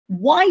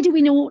why do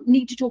we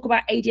need to talk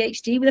about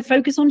ADHD with a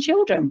focus on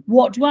children?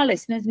 What do our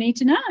listeners need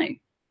to know?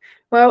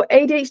 Well,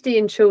 ADHD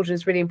in children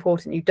is really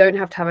important. You don't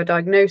have to have a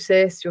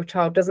diagnosis. Your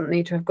child doesn't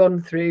need to have gone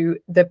through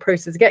the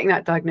process of getting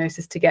that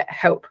diagnosis to get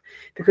help.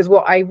 Because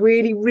what I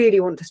really,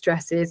 really want to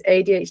stress is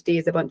ADHD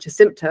is a bunch of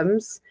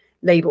symptoms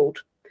labelled.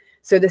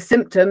 So the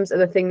symptoms are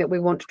the thing that we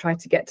want to try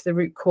to get to the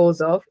root cause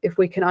of. If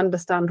we can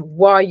understand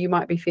why you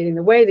might be feeling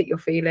the way that you're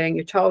feeling,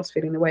 your child's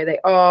feeling the way they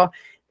are,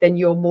 then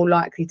you're more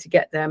likely to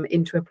get them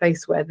into a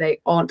place where they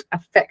aren't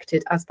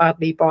affected as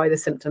badly by the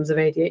symptoms of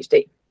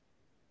ADHD.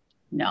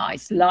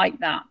 Nice, like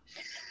that.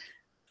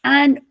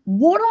 And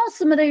what are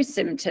some of those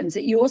symptoms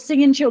that you're seeing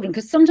in children?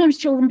 Because sometimes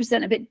children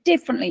present a bit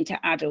differently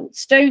to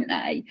adults, don't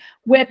they?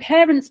 Where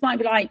parents might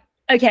be like,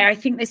 okay, I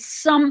think there's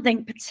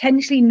something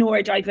potentially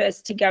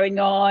neurodiversity going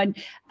on.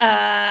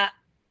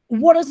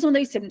 What are some of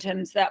those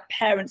symptoms that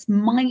parents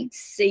might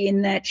see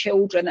in their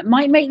children that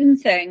might make them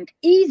think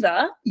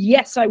either,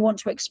 yes, I want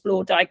to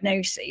explore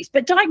diagnoses,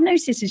 but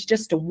diagnosis is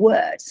just a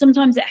word.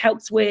 Sometimes it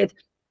helps with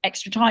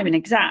extra time in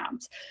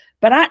exams.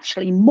 But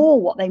actually more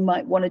what they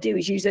might want to do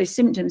is use those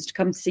symptoms to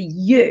come see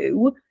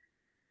you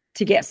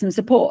to get some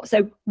support.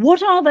 So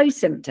what are those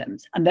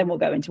symptoms? And then we'll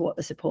go into what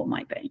the support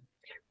might be.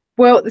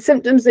 Well, the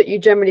symptoms that you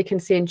generally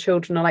can see in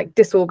children are like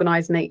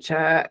disorganized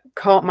nature,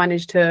 can't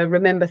manage to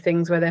remember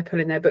things where they're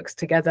pulling their books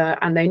together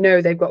and they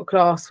know they've got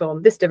class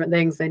on this different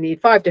things. They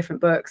need 5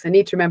 different books. They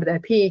need to remember their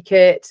PE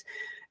kit.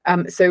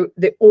 So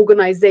the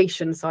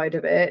organization side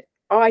of it,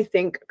 I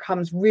think,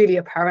 comes really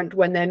apparent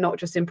when they're not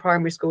just in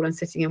primary school and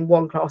sitting in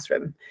one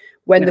classroom.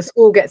 When the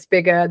school gets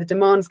bigger, the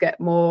demands get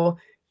more,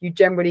 you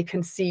generally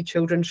can see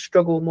children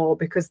struggle more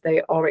because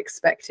they are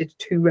expected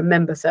to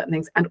remember certain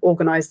things and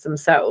organize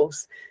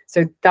themselves.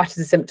 So that is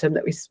a symptom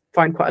that we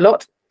find quite a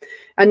lot.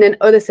 And then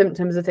other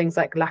symptoms are things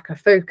like lack of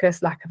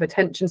focus, lack of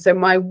attention. So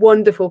my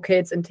wonderful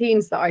kids and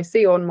teens that I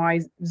see on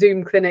my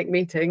Zoom clinic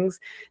meetings,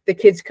 the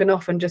kids can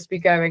often just be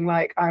going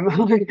like,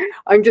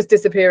 I'm just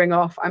disappearing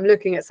off. I'm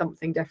looking at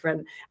something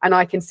different. And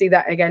I can see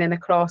that again in a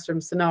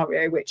classroom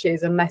scenario, which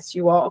is unless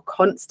you are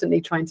constantly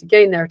trying to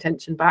gain their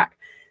attention back,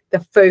 the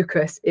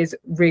focus is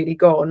really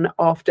gone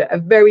after a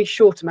very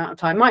short amount of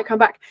time. Might come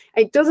back.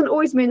 It doesn't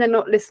always mean they're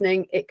not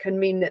listening. It can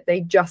mean that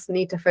they just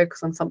need to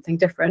focus on something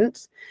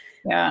different.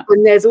 Yeah.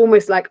 And there's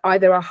almost like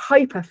either a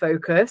hyper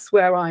focus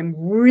where I'm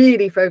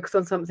really focused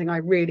on something I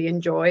really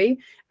enjoy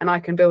and I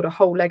can build a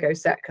whole Lego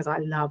set because I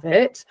love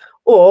it,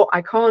 or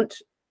I can't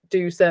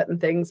do certain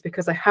things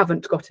because I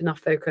haven't got enough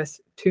focus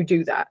to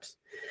do that.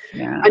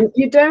 Yeah. And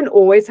you don't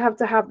always have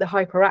to have the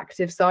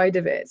hyperactive side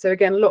of it. So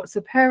again, lots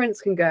of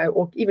parents can go,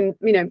 or even,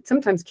 you know,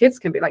 sometimes kids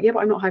can be like, yeah, but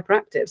I'm not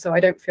hyperactive, so I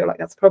don't feel like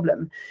that's a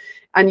problem.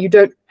 And you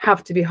don't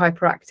have to be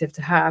hyperactive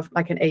to have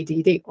like an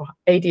ADD or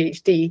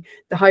ADHD.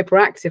 The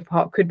hyperactive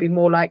part could be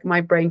more like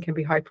my brain can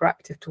be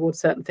hyperactive towards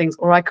certain things,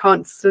 or I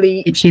can't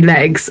sleep, itchy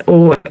legs,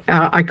 or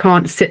I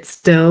can't sit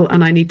still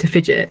and I need to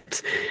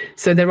fidget.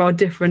 So there are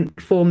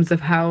different forms of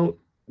how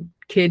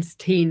kids,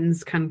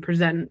 teens can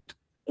present,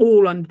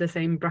 all under the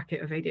same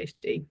bracket of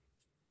ADHD.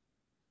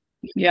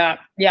 Yeah.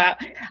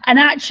 And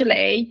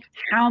actually,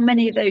 how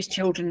many of those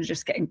children are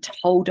just getting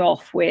told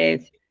off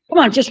with, come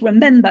on, just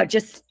remember,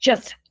 just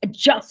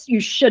you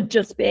should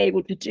just be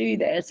able to do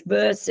this,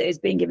 versus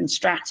being given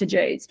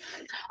strategies.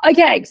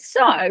 Okay,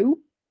 so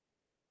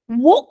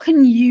what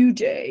can you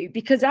do?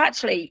 Because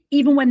actually,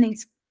 even when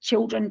these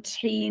children,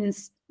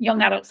 teens,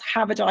 young adults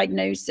have a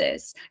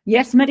diagnosis,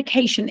 yes,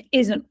 medication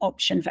is an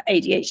option for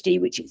ADHD,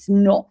 which it's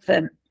not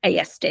for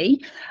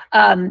ASD,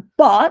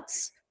 but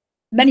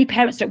many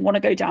parents don't want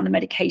to go down the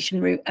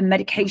medication route, and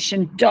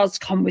medication does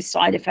come with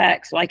side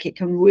effects. Like it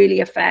can really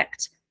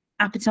affect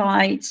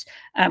appetite,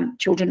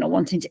 children not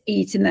wanting to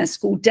eat in their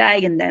school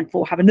day and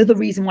therefore have another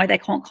reason why they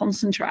can't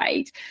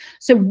concentrate.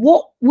 So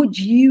what would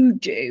you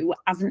do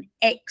as an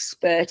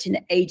expert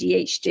in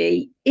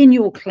ADHD in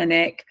your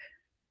clinic,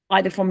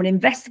 either from an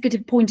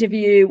investigative point of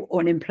view or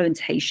an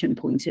implementation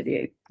point of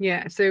view?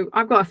 Yeah, so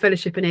I've got a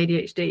fellowship in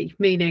ADHD,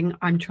 meaning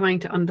I'm trying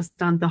to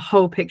understand the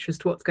whole picture as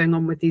to what's going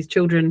on with these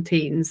children and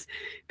teens,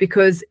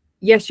 because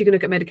yes, you can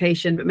look at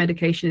medication, but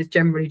medication is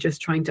generally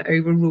just trying to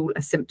overrule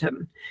a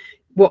symptom.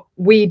 What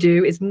we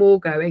do is more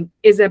going,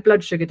 is there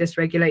blood sugar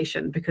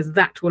dysregulation? Because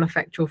that will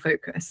affect your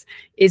focus.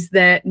 Is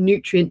there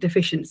nutrient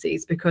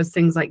deficiencies? Because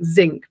things like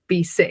zinc,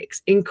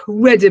 B6,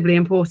 incredibly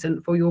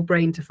important for your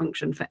brain to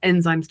function, for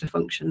enzymes to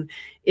function.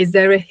 Is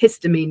there a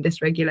histamine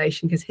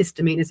dysregulation? Because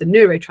histamine is a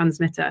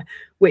neurotransmitter,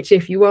 which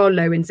if you are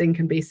low in zinc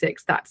and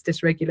B6, that's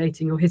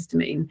dysregulating your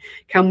histamine.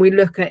 Can we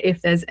look at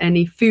if there's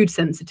any food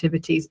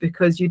sensitivities?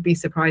 Because you'd be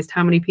surprised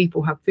how many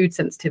people have food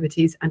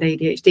sensitivities and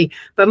ADHD,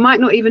 but might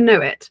not even know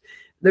it.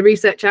 The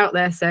research out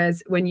there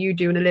says when you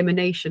do an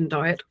elimination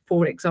diet,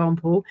 for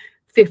example,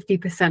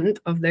 50%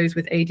 of those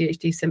with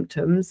ADHD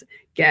symptoms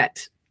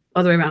get,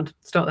 other way around,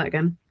 start that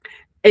again.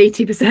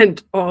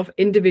 80% of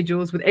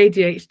individuals with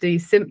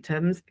ADHD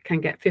symptoms can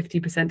get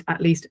 50%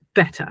 at least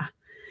better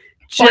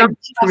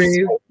just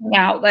through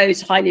out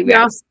those highly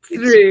just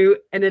through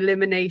an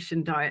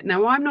elimination diet.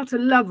 Now, I'm not a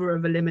lover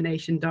of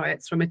elimination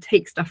diets from a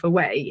take stuff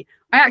away.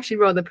 I actually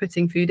rather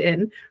putting food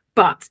in.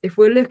 But if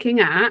we're looking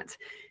at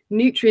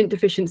nutrient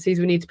deficiencies,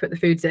 we need to put the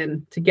foods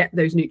in to get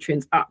those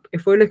nutrients up.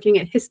 If we're looking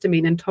at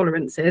histamine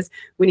intolerances,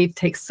 we need to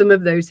take some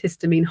of those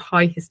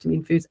high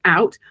histamine foods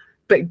out,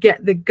 but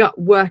get the gut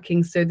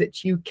working so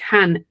that you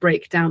can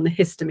break down the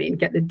histamine,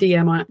 get the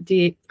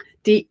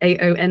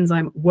DAO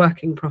enzyme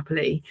working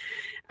properly.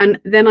 And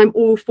then I'm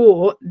all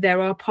for,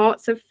 there are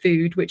parts of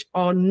food which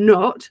are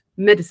not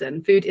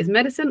medicine. Food is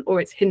medicine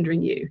or it's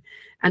hindering you.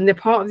 And the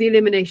part of the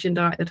elimination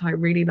diet that I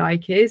really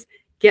like is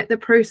get the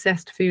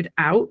processed food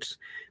out.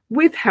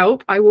 With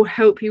help, I will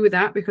help you with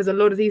that, because a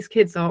lot of these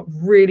kids are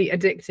really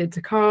addicted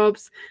to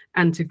carbs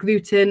and to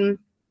gluten,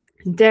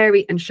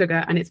 dairy and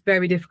sugar, and it's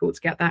very difficult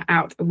to get that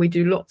out. And we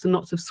do lots and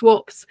lots of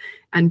swaps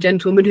and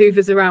gentle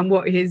maneuvers around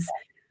what is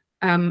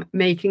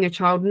making a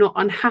child not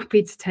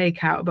unhappy to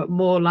take out, but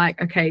more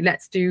like, okay,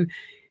 let's do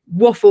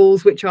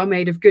waffles which are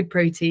made of good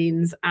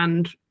proteins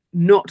and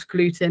not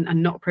gluten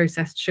and not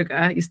processed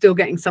sugar. You're still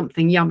getting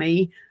something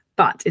yummy,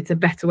 but it's a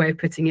better way of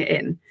putting it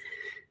in.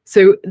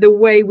 So the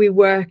way we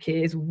work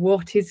is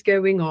what is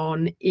going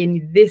on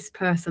in this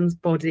person's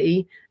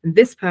body and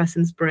this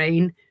person's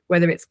brain,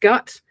 whether it's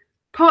gut,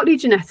 partly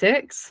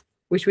genetics,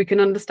 which we can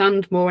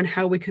understand more, and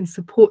how we can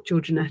support your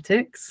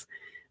genetics,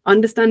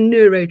 understand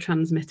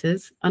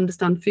neurotransmitters,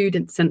 understand food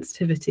and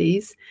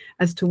sensitivities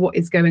as to what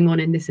is going on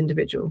in this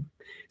individual.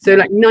 So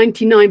like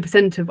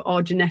 99% of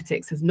our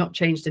genetics has not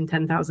changed in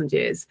 10,000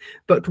 years.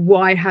 But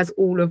why has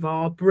all of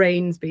our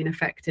brains been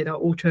affected, our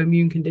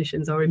autoimmune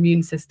conditions, our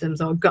immune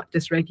systems, our gut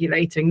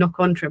dysregulating,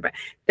 knock on to it?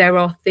 There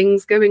are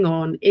things going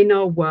on in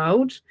our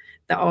world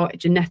that our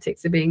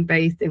genetics are being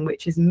bathed in,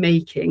 which is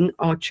making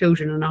our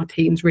children and our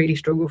teens really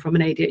struggle from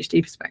an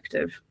ADHD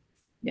perspective.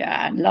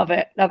 Yeah, love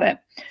it, love it.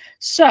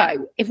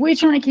 So if we're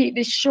trying to keep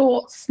this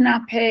short,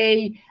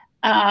 snappy,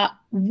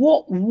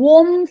 what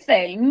one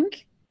thing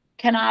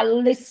can our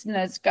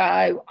listeners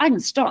go, I can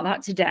start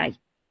that today?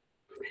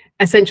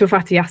 Essential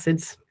fatty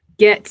acids.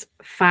 Get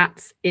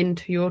fats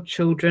into your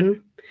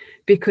children,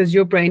 because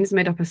your brain is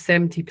made up of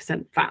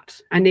 70% fat.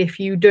 And if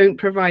you don't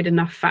provide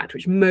enough fat,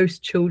 which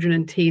most children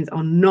and teens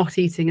are not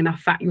eating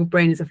enough fat, your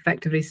brain is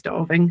effectively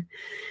starving.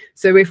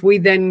 So if we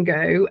then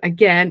go,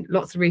 again,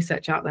 lots of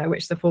research out there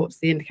which supports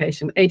the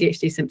indication of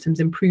ADHD symptoms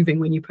improving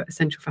when you put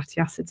essential fatty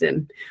acids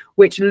in,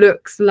 which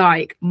looks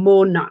like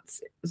more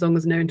nuts, as long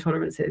as no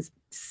intolerances,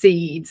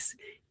 seeds,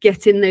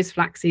 get in those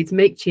flax seeds,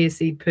 make chia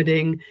seed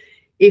pudding.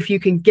 If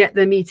you can get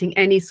them eating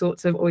any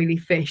sorts of oily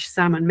fish,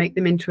 salmon, make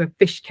them into a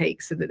fish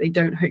cake so that they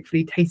don't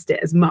hopefully taste it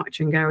as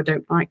much and go, I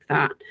don't like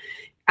that.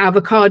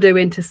 Avocado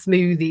into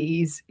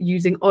smoothies,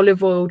 using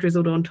olive oil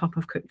drizzled on top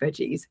of cooked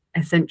veggies.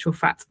 Essential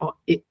fats are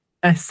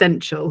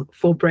essential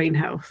for brain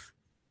health.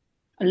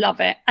 I love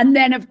it. And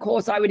then, of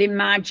course, I would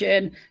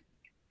imagine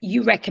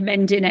you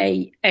recommending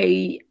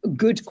a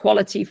good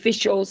quality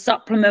fish oil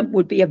supplement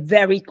would be a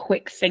very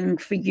quick thing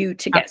for you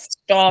to get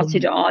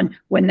started on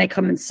when they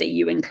come and see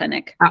you in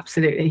clinic.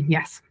 Absolutely,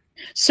 yes.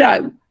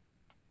 So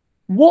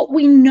what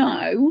we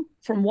know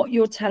from what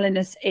you're telling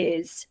us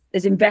is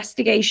there's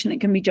investigation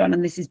that can be done,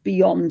 and this is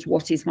beyond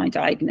what is my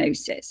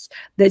diagnosis.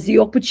 There's the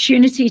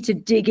opportunity to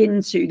dig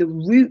into the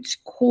root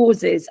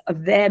causes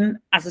of them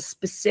as a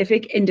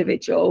specific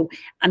individual,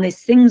 and there's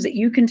things that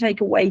you can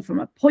take away from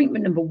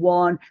appointment number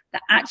one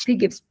that actually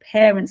gives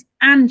parents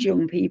and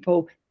young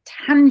people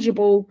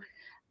tangible,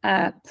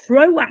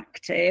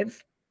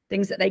 proactive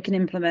things that they can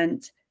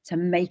implement to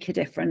make a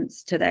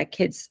difference to their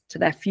kids, to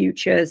their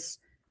futures.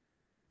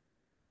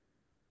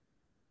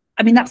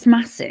 I mean, that's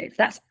massive.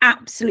 That's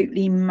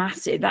absolutely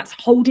massive. That's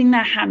holding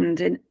their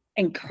hand and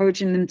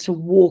encouraging them to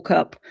walk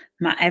up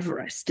Mount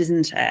Everest,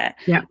 isn't it?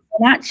 Yeah.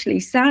 And actually,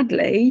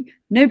 sadly,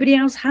 nobody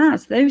else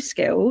has those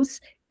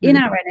skills in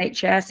our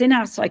NHS, in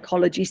our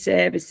psychology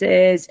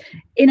services,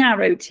 in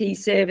our OT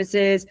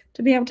services,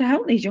 to be able to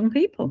help these young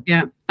people.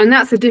 Yeah. And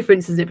that's the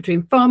difference, isn't it,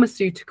 between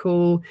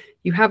pharmaceutical,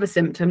 you have a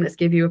symptom, let's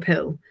give you a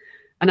pill.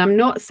 And I'm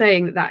not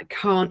saying that that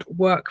can't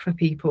work for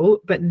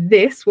people, but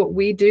this, what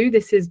we do,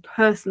 this is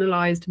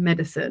personalized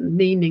medicine,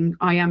 meaning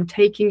I am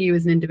taking you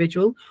as an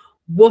individual.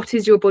 What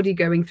is your body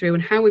going through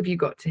and how have you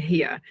got to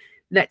here?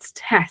 Let's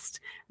test.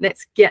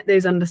 Let's get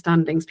those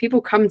understandings.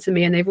 People come to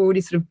me and they've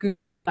already sort of Googled,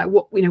 like,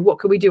 what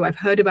can we do? I've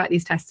heard about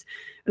these tests.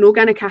 An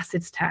organic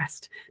acids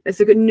test.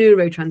 Let's look at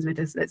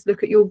neurotransmitters. Let's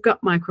look at your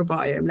gut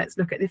microbiome. Let's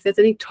look at if there's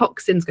any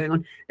toxins going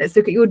on. Let's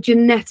look at your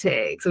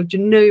genetics or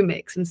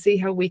genomics and see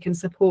how we can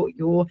support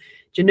your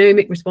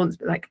genomic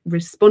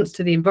response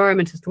to the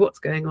environment as to what's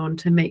going on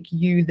to make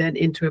you then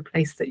into a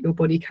place that your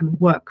body can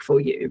work for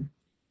you.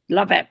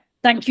 Love it.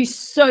 Thank you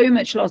so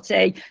much,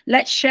 Lottie.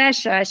 Let's share.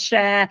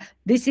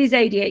 This is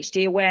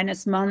ADHD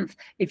Awareness Month.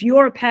 If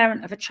you're a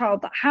parent of a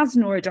child that has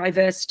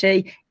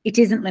neurodiversity, it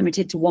isn't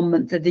limited to 1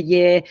 month of the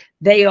year.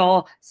 They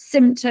are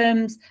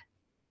symptoms,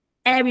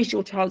 areas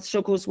your child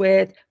struggles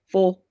with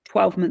for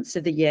 12 months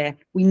of the year.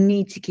 We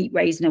need to keep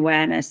raising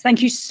awareness.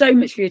 Thank you so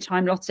much for your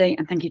time, Lottie,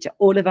 and thank you to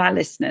all of our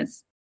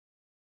listeners.